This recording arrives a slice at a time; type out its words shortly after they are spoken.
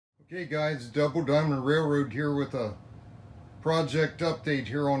Okay guys, Double Diamond Railroad here with a project update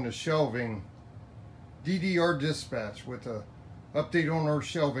here on the shelving. DDR dispatch with a update on our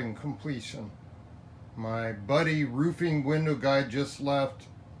shelving completion. My buddy roofing window guy just left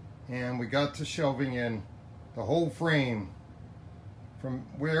and we got the shelving in. The whole frame from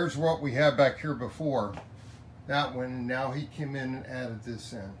where's what we had back here before. That one, and now he came in and added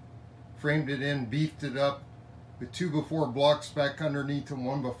this in. Framed it in, beefed it up with 2x4 blocks back underneath and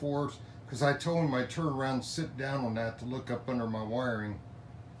 1x4s, because I told him I'd turn around and sit down on that to look up under my wiring.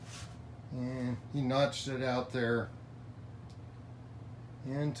 And he notched it out there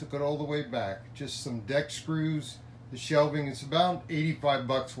and took it all the way back. Just some deck screws. The shelving is about 85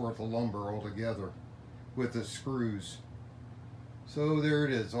 bucks worth of lumber altogether with the screws. So there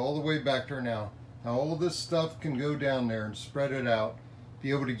it is, all the way back there now. Now all this stuff can go down there and spread it out, be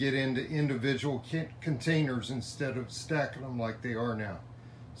able to get into individual containers instead of stacking them like they are now.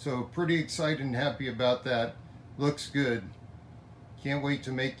 So pretty excited and happy about that. Looks good. Can't wait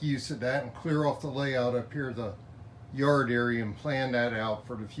to make use of that and clear off the layout up here, the yard area, and plan that out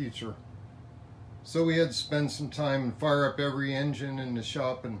for the future. So we had to spend some time and fire up every engine in the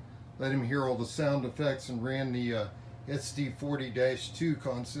shop and let him hear all the sound effects, and ran the SD40-2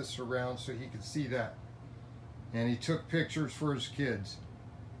 consistor around so he could see that. And he took pictures for his kids.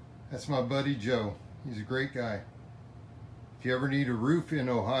 That's my buddy Joe. He's a great guy. If you ever need a roof in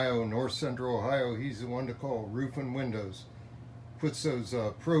Ohio, north central Ohio, he's the one to call. Roof and Windows. Puts those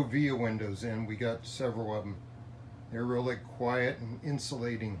Pro Via windows in. We got several of them. They're really quiet and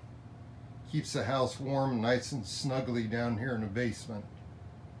insulating. Keeps the house warm, nice and snuggly down here in the basement.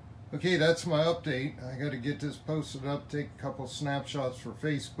 Okay, that's my update. I got to get this posted up, take a couple snapshots for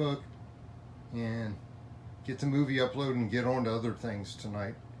Facebook, and get the movie uploaded and get on to other things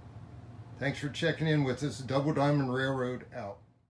tonight. Thanks for checking in with us. Double Diamond Railroad out.